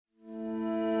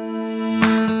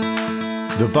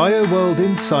The BioWorld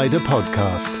Insider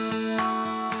Podcast.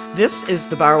 This is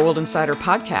the BioWorld Insider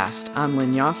Podcast. I'm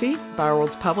Lynn Yaffe,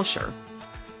 BioWorld's publisher.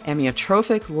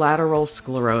 Amyotrophic lateral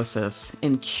sclerosis,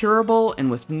 incurable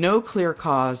and with no clear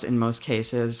cause in most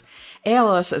cases.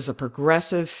 ALS is a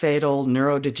progressive, fatal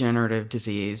neurodegenerative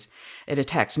disease. It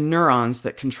attacks neurons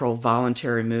that control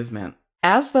voluntary movement.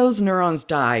 As those neurons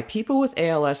die, people with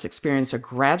ALS experience a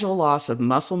gradual loss of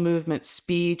muscle movement,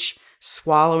 speech,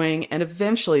 swallowing, and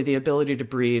eventually the ability to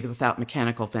breathe without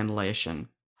mechanical ventilation.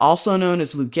 Also known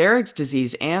as Lou Gehrig's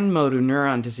disease and motor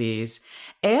neuron disease,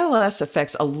 ALS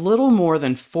affects a little more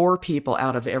than 4 people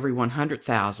out of every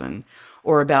 100,000,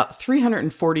 or about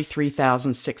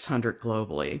 343,600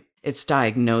 globally. It's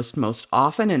diagnosed most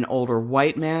often in older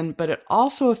white men, but it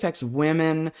also affects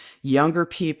women, younger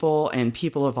people, and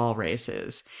people of all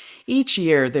races. Each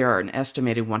year, there are an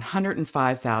estimated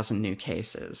 105,000 new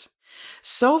cases.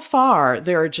 So far,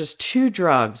 there are just 2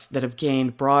 drugs that have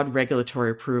gained broad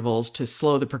regulatory approvals to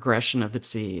slow the progression of the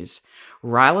disease.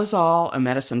 Riluzole, a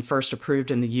medicine first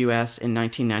approved in the U.S. in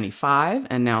 1995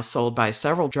 and now sold by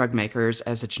several drug makers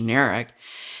as a generic,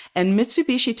 and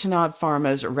Mitsubishi Tanabe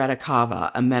Pharma's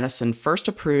Radicava, a medicine first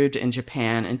approved in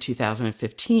Japan in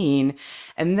 2015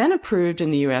 and then approved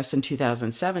in the U.S. in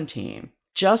 2017.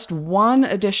 Just one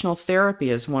additional therapy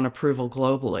has won approval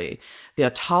globally, the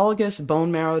autologous bone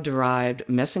marrow-derived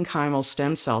mesenchymal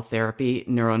stem cell therapy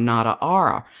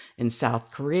Neuronata-R in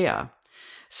South Korea.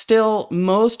 Still,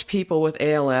 most people with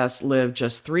ALS live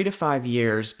just 3 to 5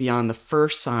 years beyond the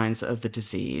first signs of the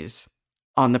disease.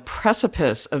 On the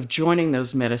precipice of joining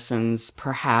those medicines,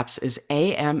 perhaps, is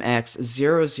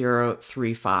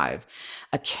AMX0035,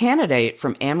 a candidate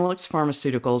from Amylyx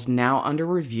Pharmaceuticals now under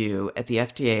review at the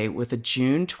FDA with a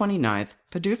June 29th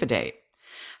PDUFA date.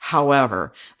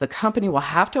 However, the company will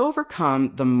have to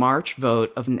overcome the March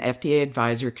vote of an FDA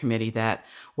advisory committee that,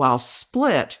 while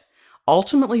split,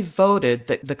 ultimately voted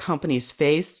that the company's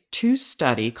phase 2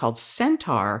 study called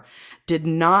Centaur did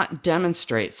not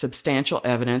demonstrate substantial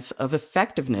evidence of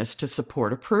effectiveness to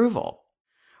support approval.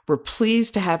 We're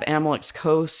pleased to have Amylyx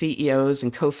co-CEOs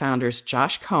and co-founders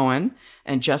Josh Cohen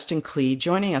and Justin Klee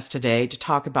joining us today to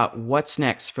talk about what's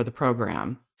next for the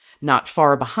program. Not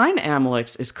far behind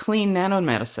Amylyx is Clean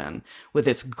Nanomedicine with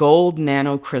its gold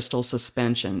nanocrystal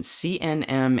suspension,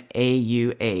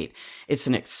 CNM-AU8. It's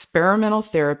an experimental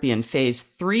therapy in phase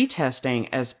 3 testing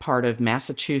as part of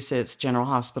Massachusetts General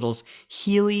Hospital's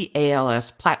Healy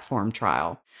ALS platform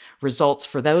trial. Results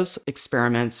for those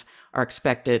experiments are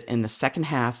expected in the second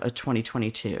half of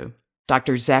 2022.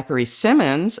 Dr. Zachary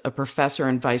Simmons, a professor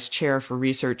and vice chair for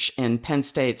research in Penn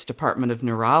State's Department of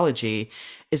Neurology,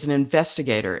 is an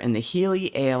investigator in the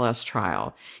Healy ALS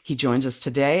trial. He joins us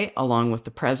today along with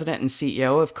the president and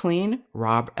CEO of Clean,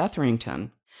 Rob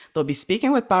Etherington. They'll be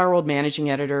speaking with BioWorld managing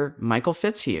editor Michael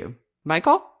Fitzhugh.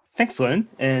 Michael? Thanks, Lynn,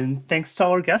 and thanks to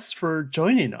all our guests for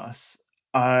joining us.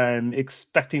 I'm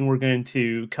expecting we're going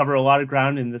to cover a lot of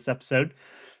ground in this episode,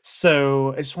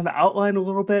 so I just want to outline a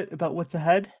little bit about what's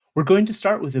ahead. We're going to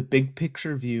start with a big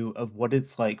picture view of what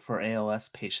it's like for ALS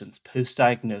patients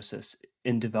post-diagnosis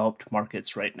in developed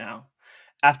markets right now.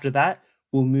 After that,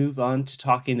 we'll move on to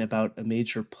talking about a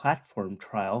major platform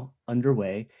trial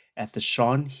underway at the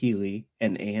Sean Healy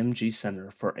and AMG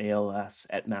Center for ALS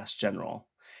at Mass General,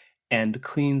 and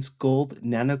Clean's gold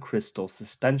nanocrystal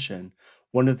suspension,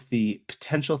 one of the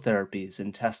potential therapies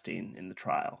in testing in the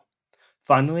trial.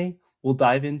 Finally, we'll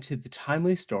dive into the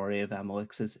timely story of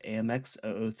Amylyx's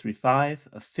AMX0035,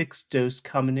 a fixed-dose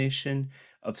combination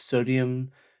of sodium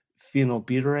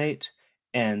phenylbutyrate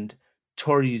and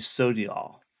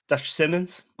taurursodiol. Dr.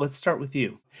 Simmons, let's start with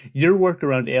you. Your work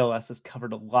around ALS has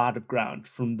covered a lot of ground,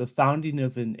 from the founding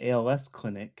of an ALS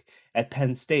clinic at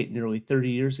Penn State nearly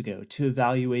 30 years ago to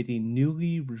evaluating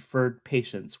newly referred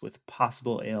patients with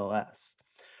possible ALS.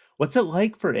 What's it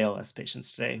like for ALS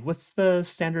patients today? What's the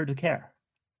standard of care?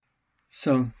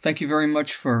 So thank you very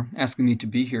much for asking me to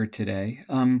be here today.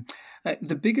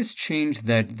 The biggest change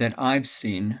that I've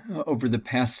seen over the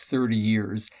past 30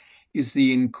 years is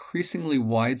the increasingly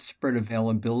widespread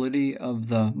availability of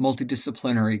the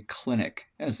multidisciplinary clinic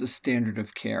as the standard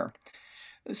of care.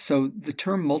 So the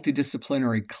term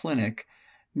multidisciplinary clinic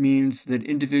means that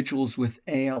individuals with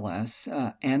ALS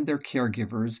and their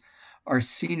caregivers are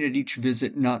seen at each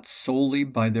visit not solely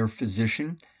by their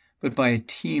physician, but by a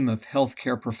team of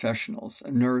healthcare professionals, a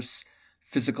nurse,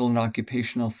 physical and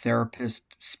occupational therapist,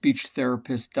 speech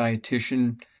therapist,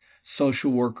 dietitian,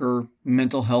 social worker,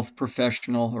 mental health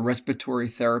professional, a respiratory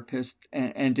therapist,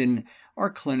 and in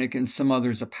our clinic and some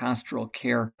others, a pastoral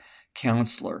care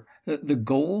counselor. The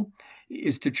goal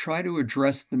is to try to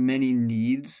address the many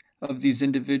needs of these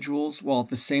individuals while at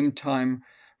the same time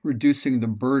reducing the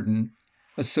burden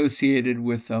associated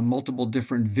with multiple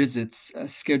different visits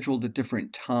scheduled at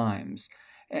different times.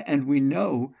 And we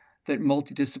know that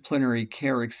multidisciplinary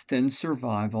care extends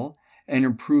survival and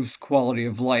improves quality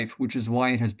of life, which is why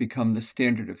it has become the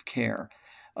standard of care.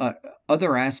 Uh,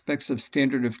 Other aspects of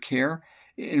standard of care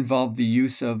involve the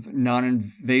use of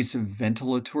non-invasive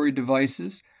ventilatory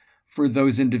devices for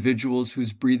those individuals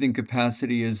whose breathing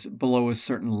capacity is below a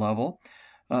certain level,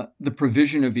 the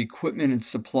provision of equipment and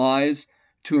supplies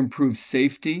to improve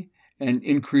safety and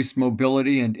increase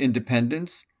mobility and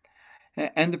independence,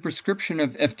 and the prescription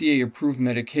of FDA-approved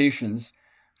medications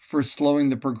for slowing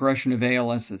the progression of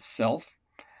ALS itself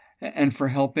and for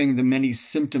helping the many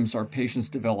symptoms our patients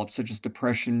develop, such as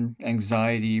depression,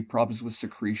 anxiety, problems with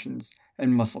secretions,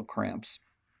 and muscle cramps.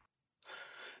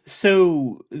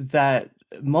 So that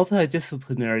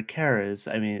multidisciplinary care is,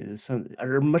 I mean, is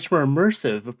a much more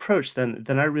immersive approach than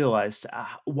I realized.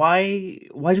 Why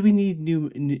do we need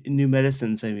new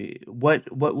medicines? I mean,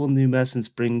 what will new medicines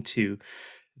bring to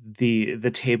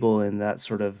the table in that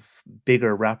sort of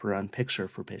bigger wraparound picture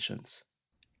for patients?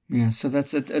 Yeah, so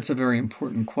that's a very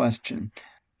important question.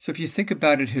 So if you think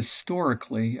about it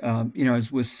historically,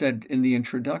 as was said in the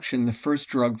introduction, the first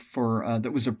drug for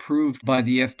that was approved by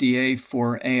the FDA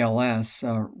for ALS,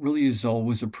 riluzole,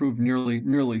 was approved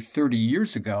nearly 30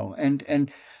 years ago,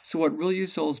 and so what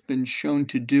riluzole has been shown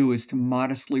to do is to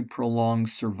modestly prolong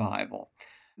survival.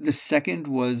 The second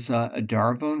was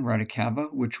edaravone,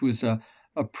 radicava, which was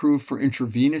approved for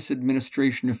intravenous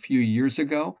administration a few years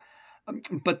ago.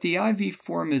 But the IV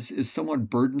form is somewhat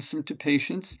burdensome to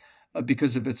patients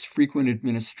because of its frequent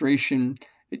administration.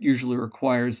 It usually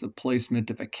requires the placement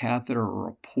of a catheter or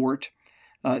a port.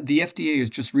 The FDA has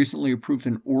just recently approved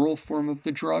an oral form of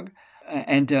the drug,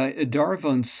 and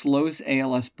edaravone slows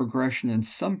ALS progression in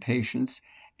some patients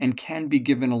and can be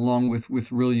given along with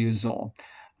riluzole.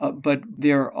 But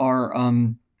there are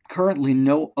currently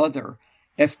no other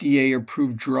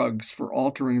FDA-approved drugs for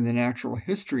altering the natural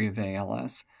history of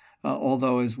ALS.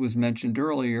 Although, as was mentioned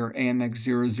earlier,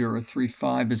 AMX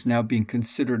 0035 is now being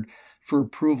considered for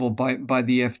approval by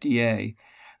the FDA.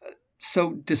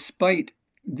 So despite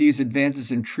these advances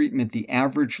in treatment, the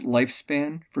average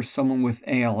lifespan for someone with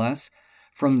ALS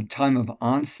from the time of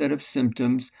onset of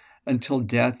symptoms until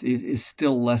death is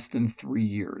still less than 3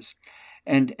 years.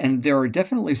 And there are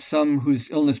definitely some whose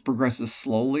illness progresses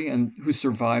slowly and who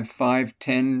survive 5,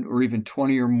 10, or even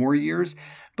 20 or more years,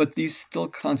 but these still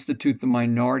constitute the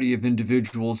minority of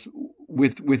individuals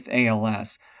with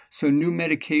ALS. So new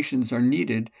medications are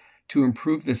needed to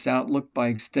improve this outlook by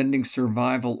extending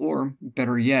survival or,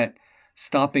 better yet,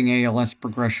 stopping ALS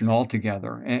progression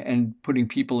altogether and putting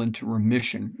people into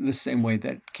remission the same way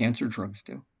that cancer drugs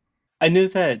do. I know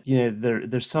that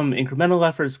there's some incremental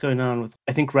efforts going on with.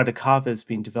 I think radicava is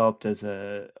being developed as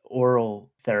a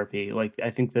oral therapy. Like I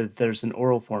think that there's an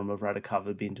oral form of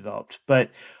radicava being developed.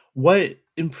 But what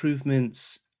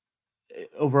improvements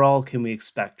overall can we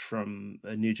expect from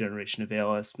a new generation of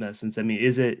ALS medicines? I mean,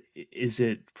 is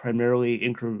it primarily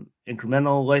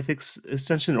incremental life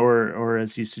extension, or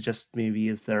as you suggest, maybe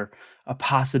is there a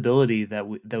possibility that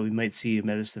we might see a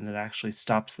medicine that actually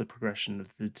stops the progression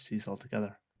of the disease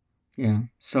altogether? Yeah.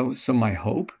 So my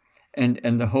hope and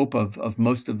the hope of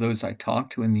most of those I talk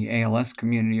to in the ALS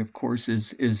community, of course,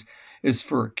 is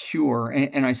for a cure.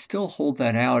 And I still hold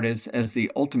that out as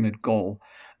the ultimate goal.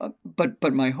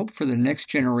 But my hope for the next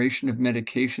generation of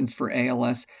medications for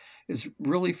ALS is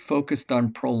really focused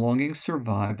on prolonging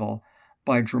survival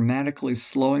by dramatically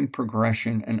slowing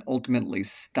progression and ultimately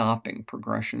stopping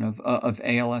progression of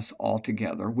ALS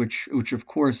altogether, which of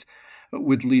course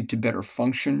would lead to better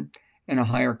function and a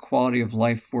higher quality of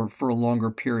life for a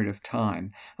longer period of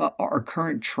time. Our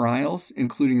current trials,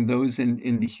 including those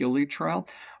in the Healy trial,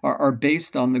 are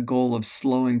based on the goal of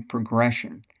slowing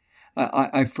progression.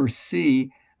 I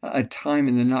foresee a time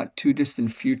in the not too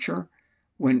distant future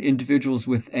when individuals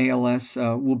with ALS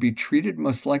will be treated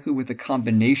most likely with a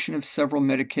combination of several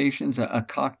medications, a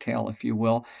cocktail, if you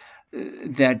will,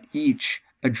 that each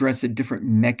address a different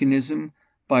mechanism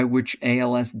by which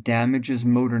ALS damages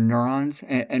motor neurons.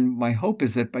 And my hope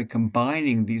is that by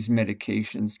combining these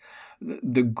medications,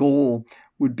 the goal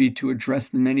would be to address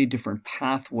the many different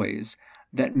pathways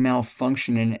that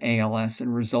malfunction in ALS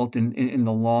and result in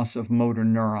the loss of motor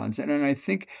neurons. And I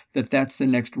think that that's the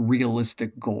next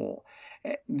realistic goal.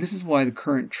 This is why the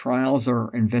current trials are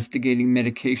investigating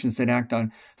medications that act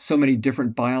on so many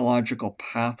different biological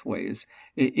pathways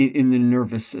in the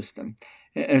nervous system.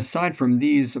 Aside from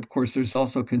these, of course, there's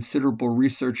also considerable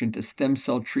research into stem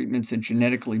cell treatments and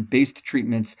genetically based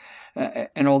treatments.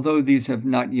 And although these have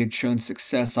not yet shown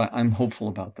success, I'm hopeful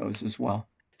about those as well.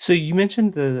 So you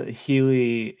mentioned the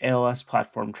Healy ALS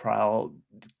platform trial.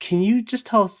 Can you just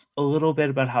tell us a little bit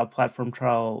about how a platform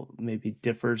trial maybe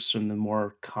differs from the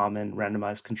more common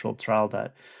randomized controlled trial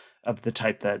that of the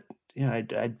type that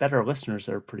I'd bet our listeners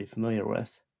are pretty familiar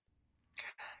with?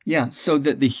 Yeah, so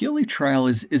the Healy trial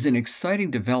is an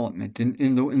exciting development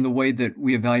in the way that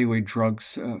we evaluate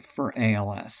drugs for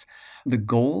ALS. The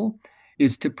goal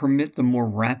is to permit the more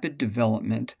rapid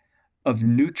development of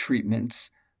new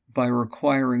treatments by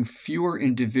requiring fewer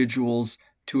individuals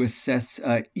to assess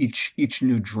each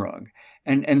new drug.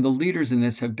 And the leaders in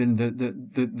this have been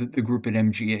the group at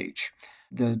MGH.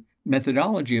 The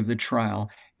methodology of the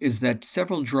trial is that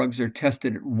several drugs are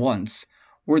tested at once,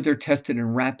 or they're tested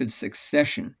in rapid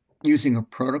succession using a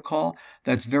protocol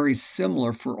that's very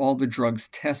similar for all the drugs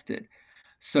tested,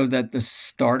 so that the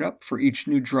startup for each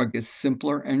new drug is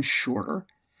simpler and shorter.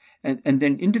 And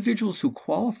then individuals who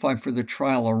qualify for the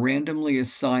trial are randomly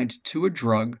assigned to a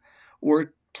drug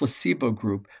or placebo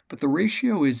group, but the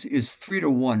ratio is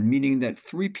 3-to-1, meaning that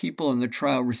 3 people in the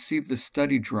trial receive the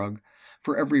study drug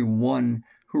for every 1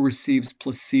 who receives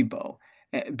placebo,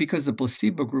 because the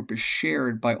placebo group is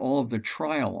shared by all of the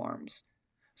trial arms.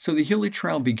 So the Healy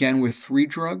trial began with 3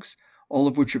 drugs, all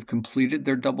of which have completed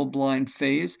their double-blind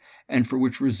phase and for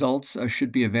which results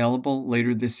should be available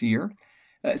later this year.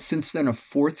 Since then, a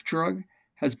 4th drug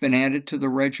has been added to the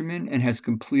regimen and has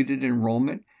completed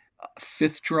enrollment. A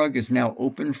 5th drug is now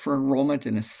open for enrollment,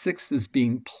 and a 6th is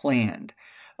being planned.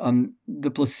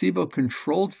 The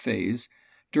placebo-controlled phase,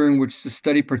 during which the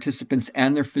study participants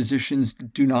and their physicians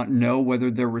do not know whether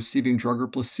they're receiving drug or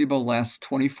placebo, lasts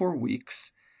 24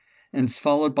 weeks, and is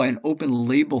followed by an open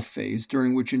label phase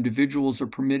during which individuals are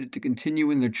permitted to continue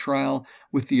in the trial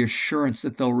with the assurance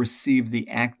that they'll receive the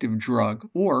active drug,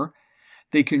 or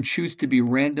they can choose to be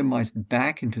randomized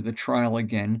back into the trial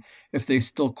again if they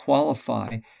still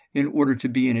qualify in order to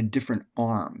be in a different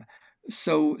arm.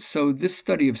 So this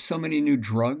study of so many new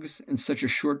drugs in such a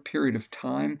short period of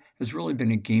time has really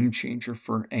been a game changer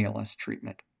for ALS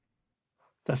treatment.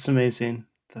 That's amazing.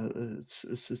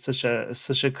 It's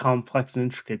such a complex and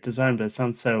intricate design, but it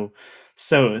sounds so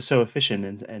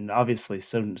efficient and obviously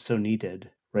so needed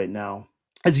right now.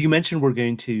 As you mentioned, we're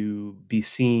going to be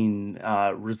seeing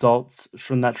results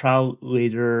from that trial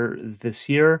later this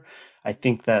year. I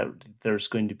think that there's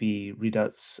going to be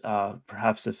readouts,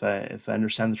 perhaps if I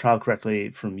understand the trial correctly,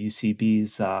 from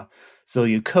UCB's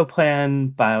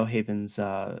Zoleucoplan, Biohaven's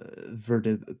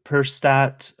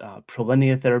Verdiperstat,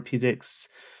 Prolinia Therapeutics,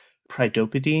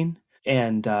 Pridopidine,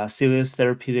 and Celios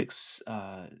Therapeutics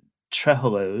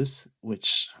Trehalose,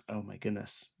 which, oh my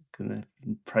goodness, gonna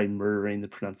probably murdering the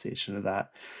pronunciation of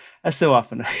that, as so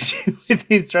often I do with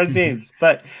these drug names.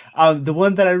 But the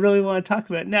one that I really want to talk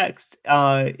about next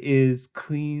is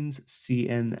Clean's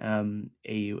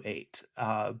CNM-AU8.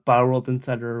 BioWorld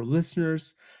Insider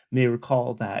listeners may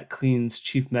recall that Clean's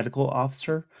Chief Medical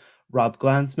Officer, Rob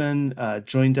Glansman,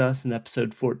 joined us in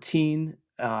episode 14,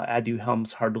 Adu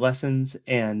Helm's Hard Lessons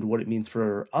and what it means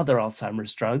for other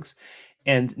Alzheimer's drugs.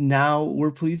 And now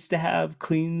we're pleased to have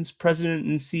Clean's president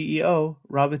and CEO,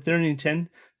 Rob Etherington,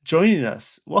 joining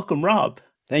us. Welcome, Rob.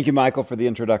 Thank you, Michael, for the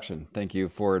introduction. Thank you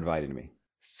for inviting me.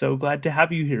 So glad to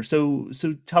have you here. So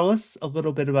tell us a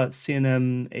little bit about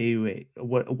CNM-AU8.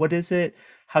 What is it?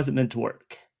 How's it meant to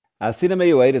work?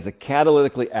 CNM-AU8 is a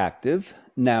catalytically active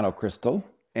nanocrystal.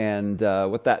 And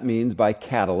what that means by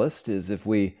catalyst is, if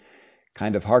we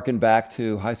kind of harken back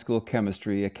to high school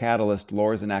chemistry, a catalyst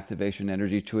lowers an activation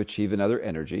energy to achieve another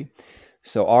energy.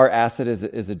 So our acid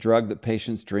is a drug that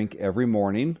patients drink every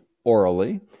morning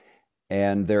orally.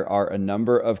 And there are a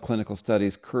number of clinical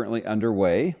studies currently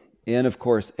underway in, of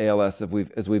course, ALS,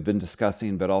 as we've been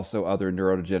discussing, but also other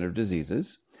neurodegenerative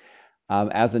diseases.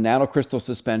 As a nanocrystal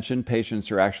suspension, patients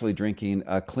are actually drinking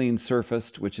a clean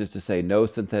surfaced, which is to say no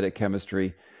synthetic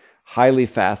chemistry, highly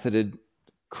faceted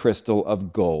crystal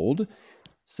of gold.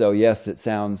 So yes, it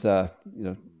sounds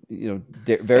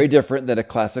very different than a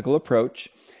classical approach.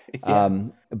 Yeah.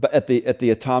 But at the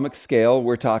atomic scale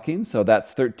we're talking, so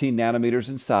that's 13 nanometers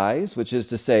in size, which is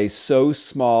to say so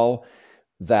small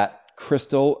that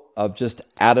crystal of just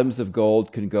atoms of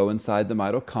gold can go inside the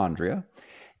mitochondria.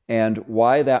 And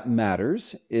why that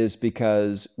matters is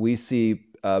because we see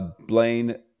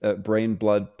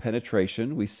brain-blood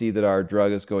penetration. We see that our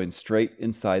drug is going straight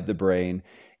inside the brain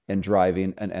and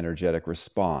driving an energetic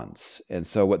response. And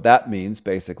so what that means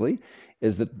basically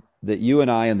is that you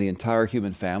and I and the entire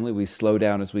human family, we slow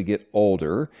down as we get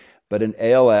older. But in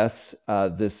ALS,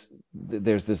 this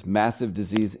there's this massive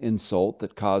disease insult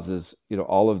that causes,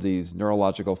 all of these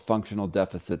neurological functional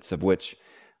deficits of which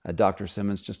Dr.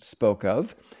 Simmons just spoke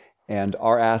of. And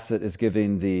our asset is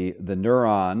giving the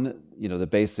neuron, the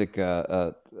basic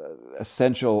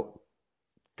essential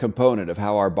component of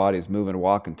how our bodies move and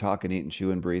walk and talk and eat and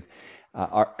chew and breathe.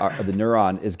 The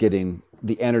neuron is getting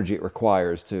the energy it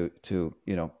requires to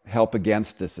help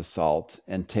against this assault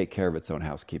and take care of its own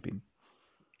housekeeping.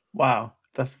 Wow,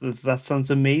 that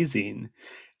sounds amazing.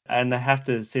 And I have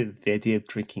to say that the idea of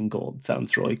drinking gold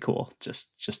sounds really cool,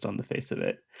 just on the face of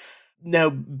it.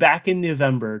 Now, back in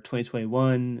November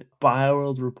 2021,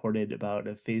 BioWorld reported about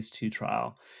a phase 2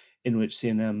 trial in which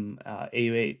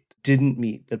CNM-Au8 didn't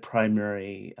meet the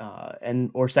primary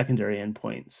or secondary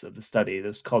endpoints of the study. That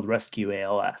was called Rescue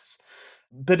ALS.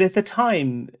 But at the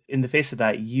time, in the face of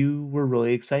that, you were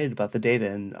really excited about the data,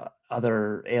 and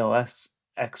other ALS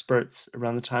experts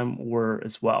around the time were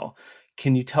as well.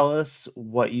 Can you tell us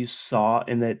what you saw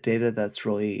in that data that's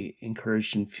really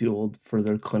encouraged and fueled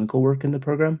further clinical work in the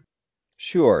program?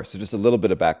 Sure. So just a little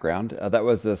bit of background. That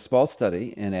was a small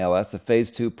study in ALS, a phase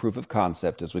 2 proof of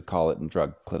concept, as we call it in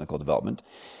drug clinical development.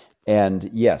 And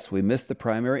yes, we missed the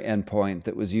primary endpoint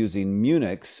that was using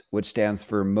MUNIX, which stands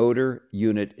for Motor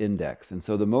Unit Index. And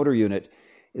so the motor unit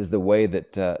is the way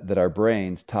that our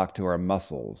brains talk to our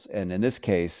muscles. And in this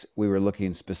case, we were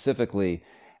looking specifically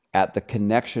at the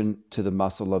connection to the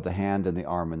muscle of the hand and the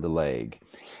arm and the leg.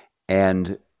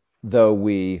 And though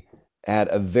we had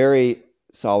a very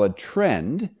solid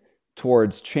trend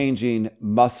towards changing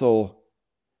muscle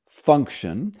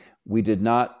function, we did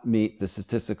not meet the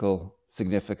endpoint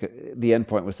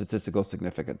with statistical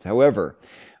significance. However,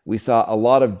 we saw a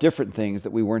lot of different things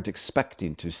that we weren't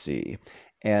expecting to see.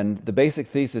 And the basic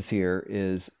thesis here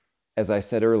is, as I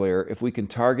said earlier, if we can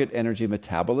target energy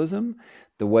metabolism,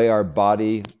 the way our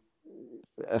body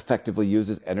effectively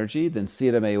uses energy, then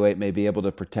CNM-Au8 may be able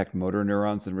to protect motor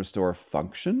neurons and restore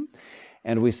function.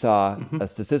 And we saw a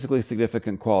statistically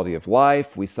significant quality of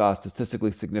life. We saw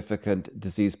statistically significant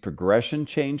disease progression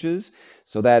changes.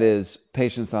 So that is,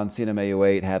 patients on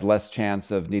CNM-Au8 had less chance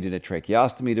of needing a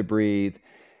tracheostomy to breathe.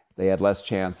 They had less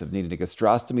chance of needing a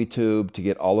gastrostomy tube to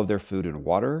get all of their food and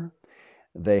water.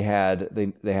 They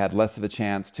had less of a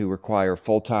chance to require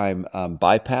full-time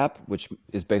BiPAP, which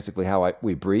is basically how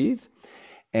we breathe.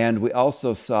 And we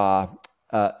also saw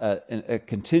a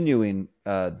continuing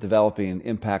developing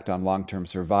impact on long-term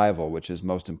survival, which is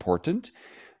most important.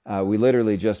 We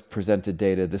literally just presented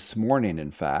data this morning,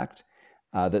 in fact,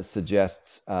 that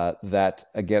suggests that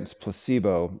against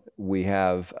placebo, we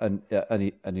have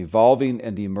an evolving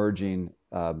and emerging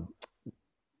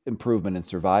improvement in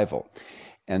survival.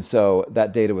 And so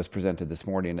that data was presented this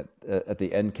morning at the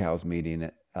NCOWS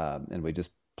meeting, and we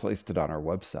just placed it on our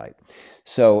website.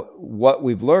 So what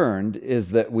we've learned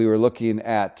is that we were looking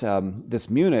at this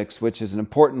MUNIX, which is an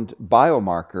important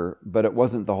biomarker, but it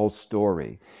wasn't the whole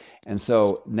story. And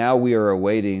so now we are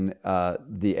awaiting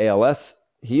the ALS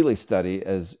Healy study,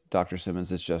 as Dr.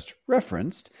 Simmons has just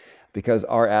referenced, because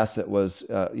our asset was,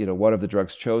 one of the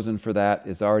drugs chosen for that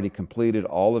is already completed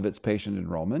all of its patient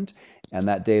enrollment, and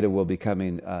that data will be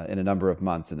coming in a number of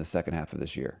months in the second half of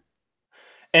this year.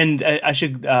 And I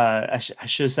should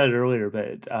have said it earlier,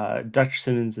 but Dr.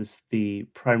 Simmons is the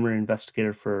primary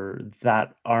investigator for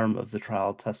that arm of the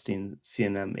trial testing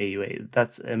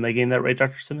CNM-Au8. Am I getting that right,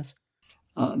 Dr. Simmons?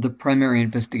 The primary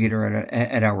investigator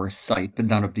at our site, but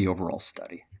not of the overall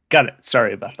study. Got it.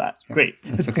 Sorry about that. Yeah, great.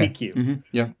 That's okay. Thank you. Mm-hmm.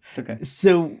 Yeah, it's okay.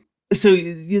 So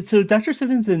Dr.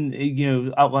 Simmons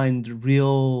outlined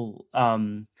real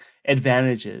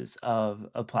advantages of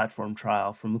a platform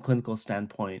trial from a clinical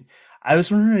standpoint. I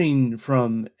was wondering,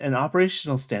 from an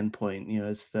operational standpoint,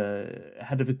 as the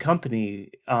head of a company,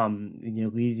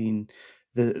 leading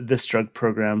this drug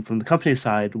program from the company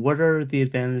side, what are the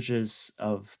advantages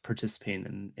of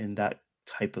participating in that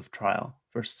type of trial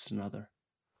versus another?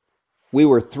 We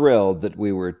were thrilled that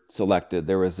we were selected.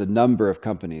 There was a number of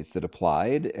companies that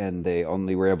applied, and they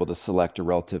only were able to select a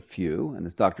relative few. And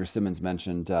as Dr. Simmons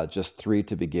mentioned, just 3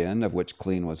 to begin, of which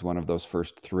Clean was one of those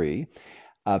first 3.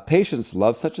 Patients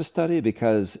love such a study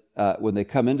because when they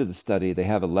come into the study, they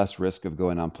have a less risk of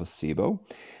going on placebo.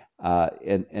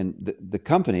 And the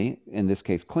company, in this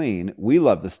case Clean, we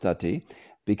love the study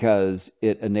because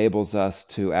it enables us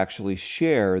to actually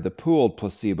share the pooled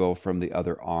placebo from the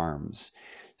other arms.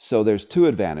 So there's 2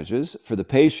 advantages. For the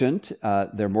patient,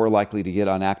 they're more likely to get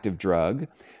on active drug.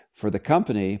 For the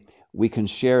company, we can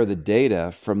share the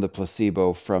data from the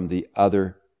placebo from the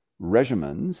other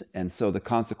regimens. And so the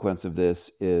consequence of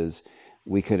this is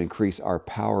we could increase our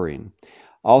powering.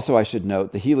 Also, I should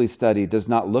note the Healy study does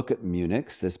not look at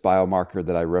Munix, this biomarker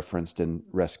that I referenced in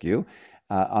rescue.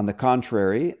 On the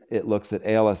contrary, it looks at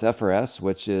ALS-FRS,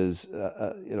 which is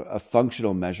a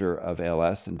functional measure of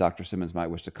ALS, and Dr. Simmons might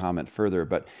wish to comment further,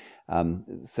 but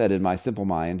said in my simple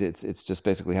mind, it's just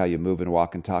basically how you move and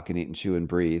walk and talk and eat and chew and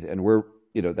breathe, and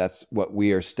that's what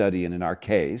we are studying in our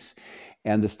case.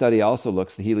 And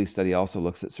the Healy study also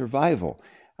looks at survival,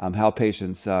 how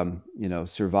patients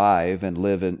survive and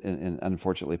live and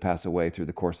unfortunately pass away through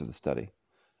the course of the study.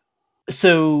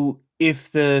 So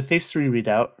if the phase 3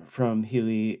 readout from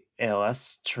Healy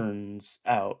ALS turns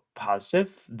out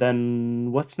positive,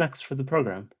 then what's next for the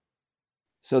program?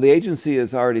 So the agency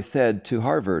has already said to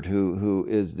Harvard, who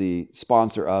is the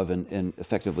sponsor of and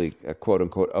effectively, quote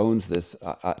unquote, owns this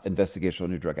investigational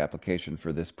new drug application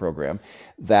for this program,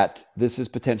 that this is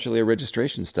potentially a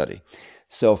registration study.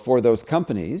 So for those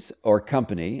companies or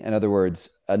company, in other words,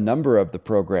 a number of the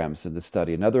programs in the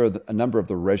study, a number of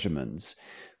the regimens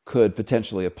could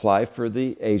potentially apply for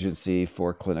the agency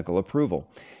for clinical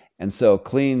approval. And so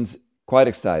Clean's quite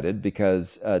excited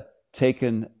because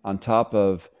taken on top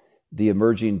of the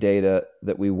emerging data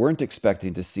that we weren't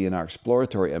expecting to see in our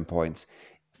exploratory endpoints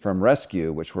from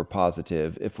rescue, which were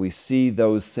positive, if we see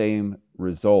those same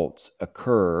results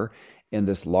occur in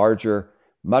this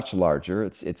much larger,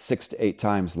 it's 6 to 8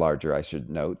 times larger, I should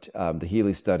note. The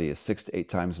Healy study is 6 to 8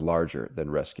 times larger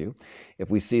than rescue. If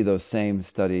we see those same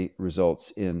study results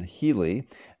in Healy,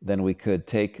 then we could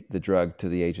take the drug to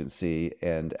the agency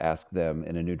and ask them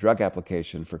in a new drug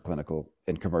application for clinical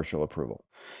and commercial approval.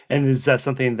 And is that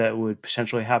something that would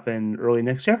potentially happen early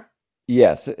next year?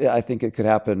 Yes, I think it could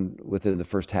happen within the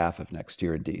first half of next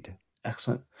year, indeed.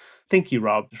 Excellent. Thank you,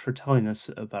 Rob, for telling us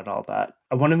about all that.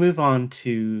 I want to move on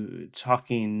to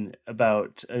talking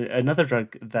about another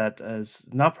drug that is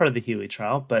not part of the Healy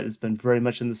trial, but has been very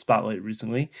much in the spotlight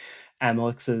recently,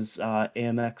 Amylyx's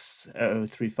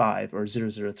AMX0035, or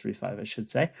 0035, I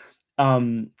should say.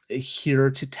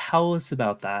 Here to tell us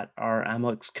about that are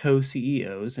Amylyx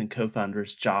co-CEOs and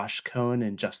co-founders Josh Cohen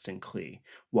and Justin Klee.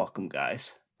 Welcome,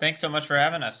 guys. Thanks so much for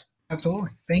having us. Absolutely.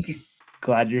 Thank you.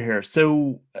 Glad you're here.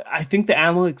 So I think the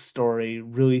Amylyx story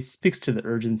really speaks to the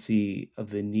urgency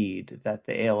of the need that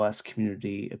the ALS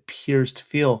community appears to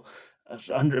feel,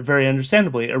 very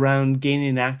understandably, around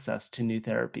gaining access to new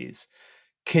therapies.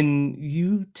 Can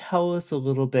you tell us a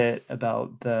little bit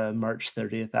about the March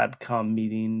 30th AdCom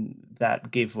meeting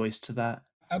that gave voice to that?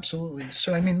 Absolutely.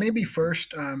 So, maybe first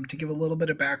to give a little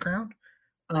bit of background.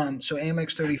 So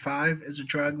AMX35 is a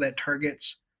drug that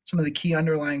targets some of the key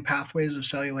underlying pathways of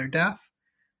cellular death.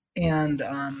 And,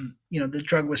 the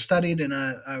drug was studied in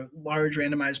a large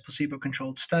randomized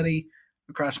placebo-controlled study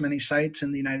across many sites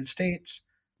in the United States.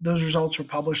 Those results were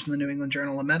published in the New England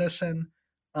Journal of Medicine,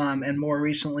 and more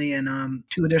recently in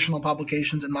 2 additional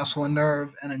publications in Muscle and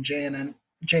Nerve and in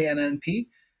JNNP.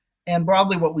 And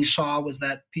broadly, what we saw was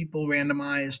that people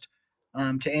randomized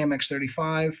to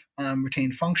AMX35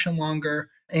 retained function longer.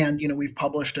 And, we've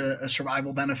published a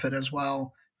survival benefit as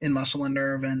well in Muscle and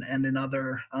Nerve and in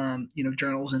other,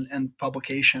 journals and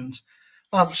publications.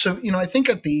 So, I think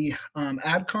at the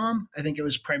AdCom, I think it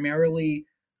was primarily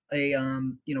a,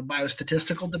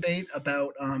 biostatistical debate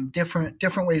about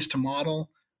different ways to model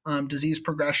disease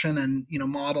progression and,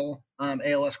 model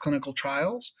ALS clinical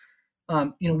trials.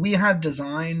 We had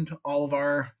designed all of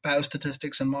our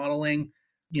biostatistics and modeling,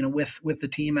 with the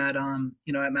team at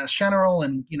Mass General,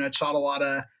 and had sought a lot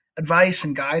of advice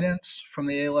and guidance from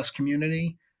the ALS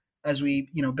community as we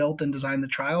built and designed the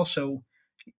trial. So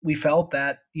we felt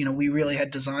that we really had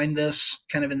designed this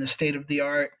kind of in the state of the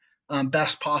art,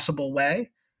 best possible way.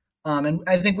 And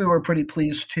I think we were pretty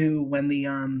pleased too when the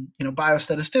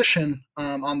biostatistician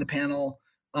on the panel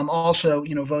also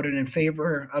voted in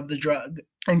favor of the drug,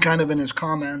 and kind of in his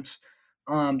comments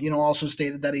also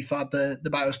stated that he thought the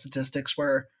biostatistics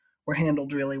were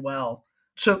handled really well.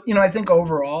 So I think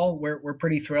overall we're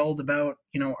pretty thrilled about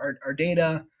our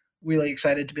data. Really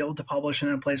excited to be able to publish in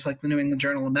a place like the New England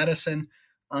Journal of Medicine.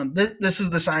 This is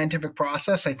the scientific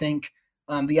process. I think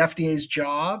the FDA's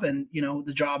job and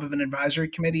the job of an advisory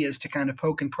committee is to kind of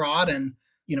poke and prod and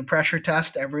pressure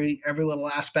test every little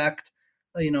aspect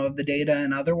of the data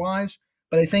and otherwise.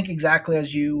 But I think exactly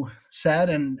as you said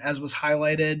and as was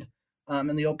highlighted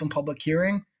in the open public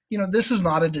hearing, this is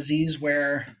not a disease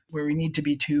where we need to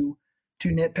be too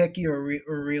nitpicky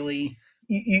or really.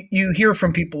 You hear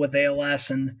from people with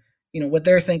ALS and what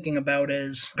they're thinking about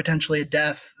is potentially a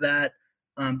death that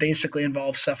basically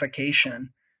involves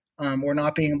suffocation, or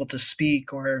not being able to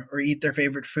speak or eat their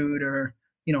favorite food or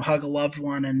hug a loved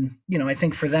one. And I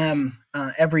think for them,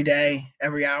 every day,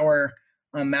 every hour,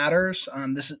 matters.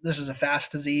 This is a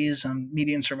fast disease,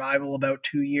 median survival about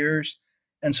 2 years,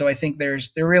 and so I think there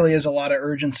really is a lot of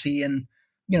urgency in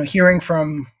hearing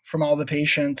from all the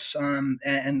patients, and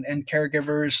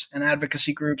caregivers and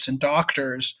advocacy groups and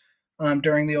doctors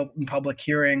during the open public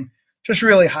hearing. Just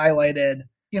really highlighted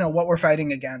what we're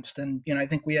fighting against, and I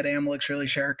think we at Amylyx really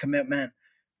share a commitment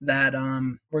that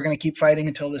we're going to keep fighting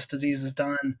until this disease is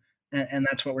done, and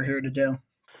that's what we're here to do.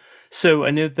 So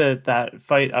I know that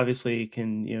fight obviously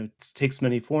can, takes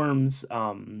many forms,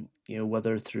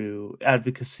 whether through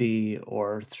advocacy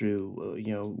or through,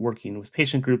 working with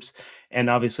patient groups. And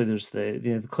obviously there's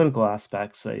the clinical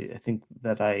aspects. I think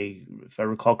that if I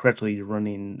recall correctly, you're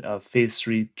running a phase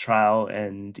 3 trial.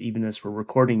 And even as we're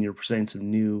recording, you're presenting some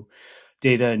new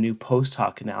data, new post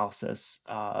hoc analysis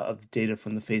of data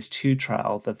from the phase 2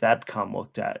 trial that AdCom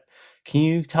looked at. Can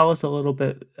you tell us a little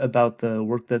bit about the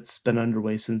work that's been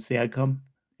underway since the AdCom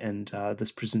and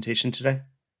this presentation today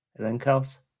at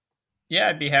NCALS? Yeah,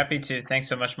 I'd be happy to. Thanks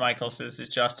so much, Michael. So this is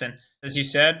Justin. As you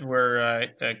said, we're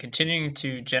continuing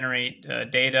to generate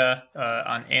data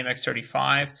on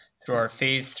AMX35 through our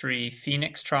phase 3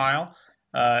 Phoenix trial.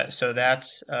 So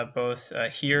that's both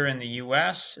here in the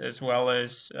U.S. as well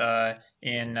as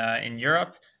in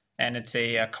Europe. And it's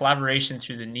a collaboration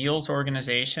through the NEALS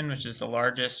organization, which is the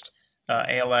largest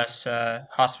ALS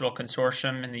hospital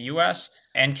consortium in the U.S.,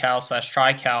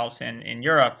 NCALS/TriCALS in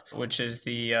Europe, which is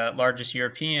the largest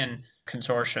European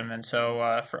consortium. And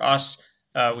so for us,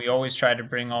 we always try to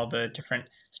bring all the different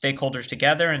stakeholders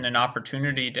together, and an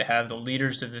opportunity to have the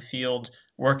leaders of the field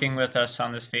working with us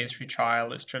on this phase 3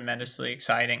 trial is tremendously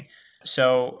exciting.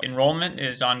 So enrollment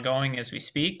is ongoing as we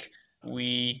speak.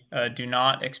 We do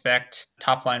not expect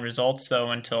top-line results,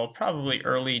 though, until probably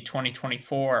early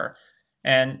 2024.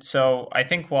 And so I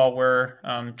think while we're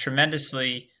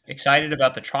tremendously excited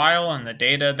about the trial and the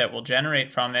data that we'll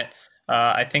generate from it,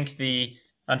 I think the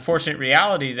unfortunate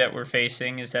reality that we're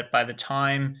facing is that by the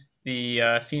time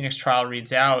the Phoenix trial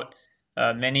reads out,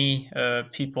 many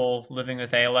people living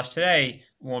with ALS today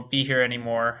won't be here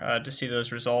anymore to see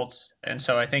those results. And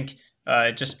so I think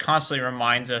it just constantly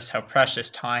reminds us how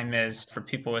precious time is for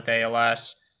people with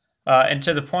ALS. And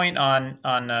to the point on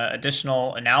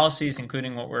additional analyses,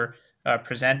 including what we're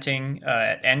presenting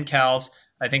at NCALS,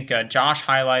 I think Josh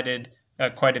highlighted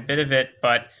quite a bit of it,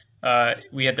 but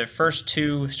we had the first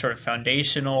 2 sort of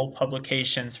foundational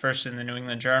publications, first in the New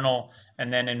England Journal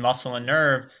and then in Muscle and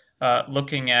Nerve,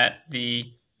 looking at the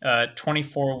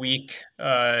 24-week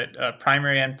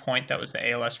primary endpoint, that was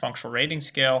the ALS Functional Rating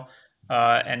Scale,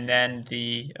 and then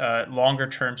the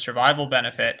longer-term survival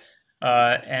benefit.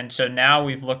 And so now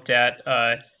we've looked at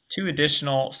 2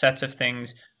 additional sets of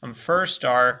things. First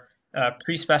are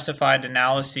pre-specified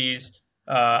analyses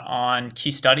on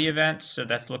key study events. So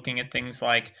that's looking at things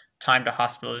like time to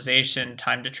hospitalization,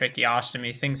 time to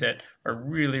tracheostomy, things that are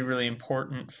really, really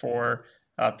important for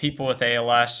people with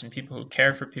ALS and people who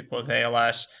care for people with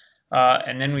ALS.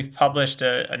 And then we've published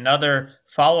another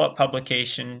follow-up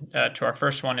publication to our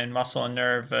first one in Muscle and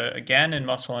Nerve, again in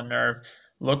Muscle and Nerve,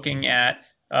 looking at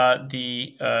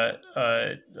the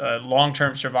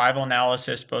long-term survival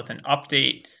analysis, both an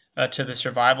update to the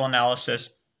survival analysis,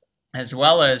 as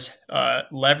well as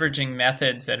leveraging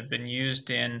methods that have been used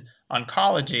in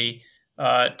oncology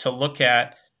to look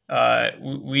at,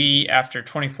 we, after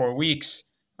 24 weeks,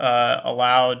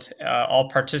 allowed all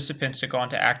participants to go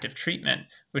into active treatment,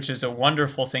 which is a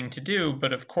wonderful thing to do.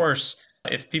 But of course,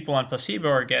 if people on placebo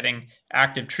are getting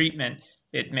active treatment,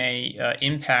 it may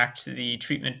impact the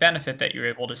treatment benefit that you're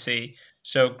able to see.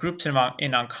 So groups in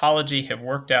oncology have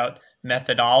worked out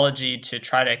methodology to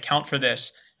try to account for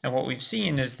this. And what we've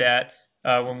seen is that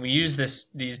when we use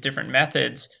these different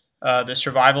methods, the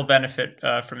survival benefit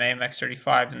from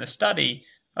AMX35 in the study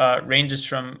ranges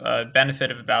from a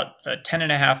benefit of about 10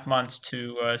 and a half months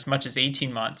to as much as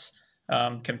 18 months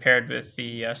compared with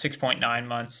the 6.9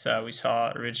 months we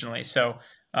saw originally. So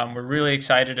we're really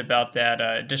excited about that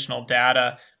additional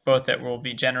data, both that we'll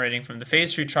be generating from the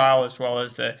phase 3 trial as well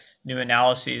as the new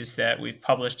analyses that we've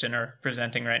published and are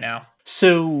presenting right now.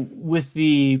 So with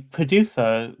the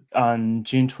PDUFA on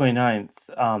June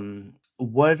 29th,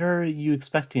 what are you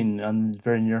expecting on the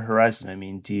very near horizon? I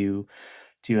mean, do you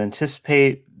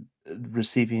anticipate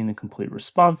receiving a complete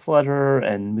response letter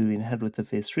and moving ahead with the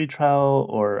phase 3 trial?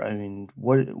 Or, I mean,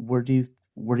 where do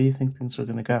you think things are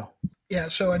going to go? Yeah,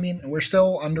 so I mean, we're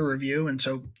still under review, and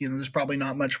so there's probably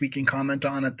not much we can comment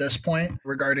on at this point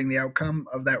regarding the outcome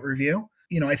of that review.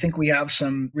 I think we have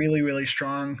some really, really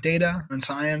strong data and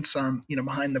science,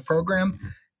 behind the program,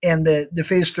 and the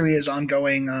phase 3 is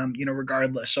ongoing,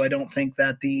 regardless. So I don't think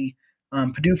that the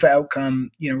PDUFA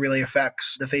outcome, really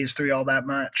affects the phase 3 all that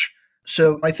much.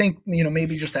 So I think,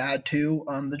 maybe just to add to,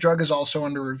 the drug is also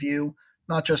under review,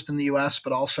 not just in the US,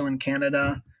 but also in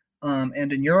Canada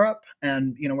and in Europe.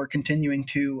 And, we're continuing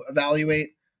to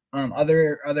evaluate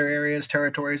other areas,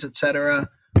 territories, et cetera,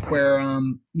 where,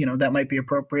 that might be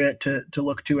appropriate to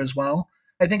look to as well.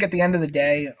 I think at the end of the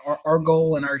day, our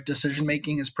goal and our decision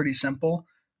making is pretty simple.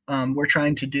 We're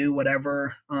trying to do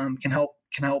whatever can help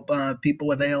people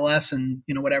with ALS, and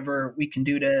whatever we can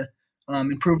do to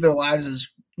improve their lives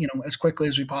as quickly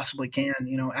as we possibly can.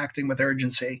 Acting with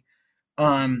urgency.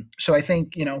 So I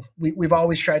think we've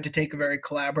always tried to take a very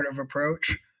collaborative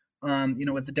approach.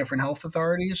 With the different health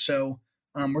authorities. So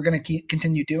we're going to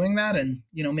continue doing that, and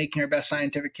making our best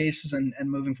scientific cases and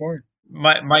moving forward.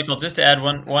 Michael, just to add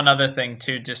one other thing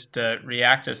too, just to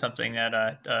react to something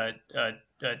that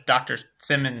Dr.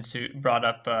 Simmons who brought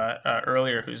up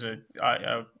earlier, who's a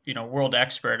world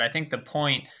expert. I think the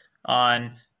point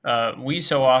on we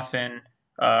so often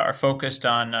are focused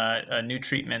on new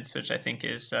treatments, which I think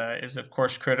is of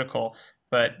course critical.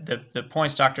 But the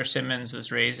points Dr. Simmons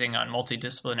was raising on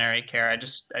multidisciplinary care, I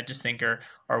just think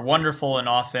are wonderful and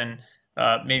often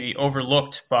maybe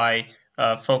overlooked by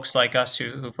folks like us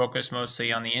who focus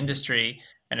mostly on the industry.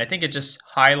 And I think it just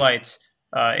highlights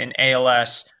in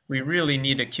ALS, we really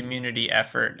need a community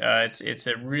effort. It's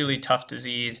a really tough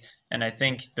disease. And I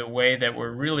think the way that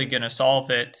we're really going to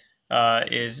solve it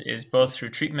is both through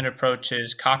treatment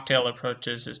approaches, cocktail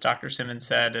approaches, as Dr. Simmons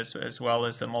said, as well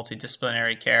as the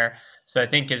multidisciplinary care. So I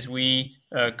think as we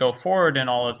go forward in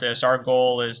all of this, our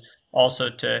goal is also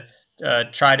to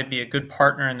try to be a good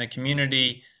partner in the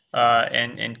community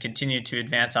and continue to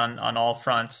advance on all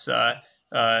fronts,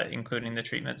 including the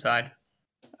treatment side.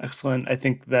 Excellent. I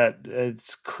think that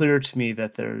it's clear to me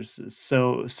that there's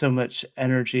so much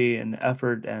energy and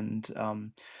effort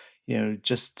and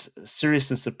just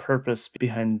seriousness of purpose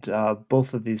behind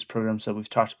both of these programs that we've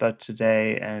talked about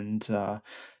today, and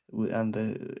on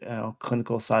the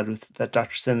clinical side that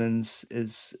Dr. Simmons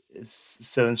is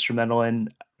so instrumental in.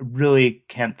 Really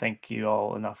can't thank you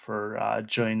all enough for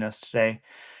joining us today.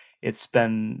 It's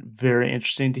been very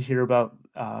interesting to hear about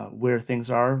where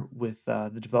things are with the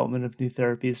development of new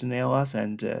therapies in ALS,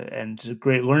 and a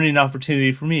great learning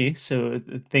opportunity for me. So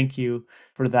thank you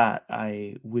for that.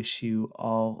 I wish you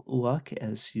all luck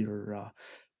as your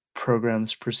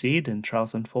programs proceed and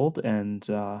trials unfold, and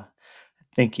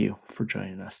thank you for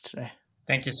joining us today.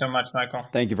 Thank you so much, Michael.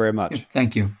 Thank you very much.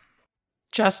 Thank you.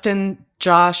 Justin,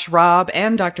 Josh, Rob,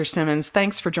 and Dr. Simmons,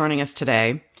 thanks for joining us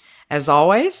today. As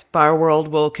always, BioWorld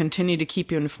will continue to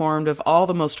keep you informed of all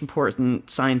the most important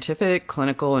scientific,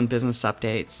 clinical, and business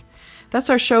updates. That's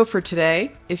our show for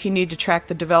today. If you need to track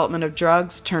the development of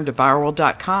drugs, turn to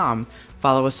bioworld.com.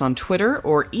 Follow us on Twitter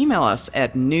or email us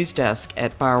at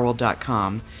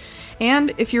newsdesk@bioworld.com.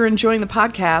 And if you're enjoying the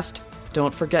podcast,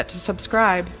 don't forget to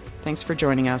subscribe. Thanks for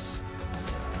joining us.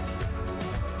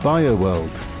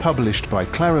 BioWorld, published by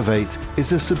Clarivate,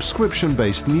 is a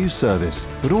subscription-based news service,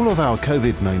 but all of our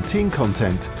COVID-19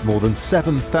 content, more than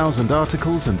 7,000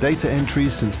 articles and data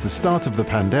entries since the start of the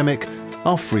pandemic,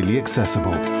 are freely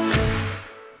accessible.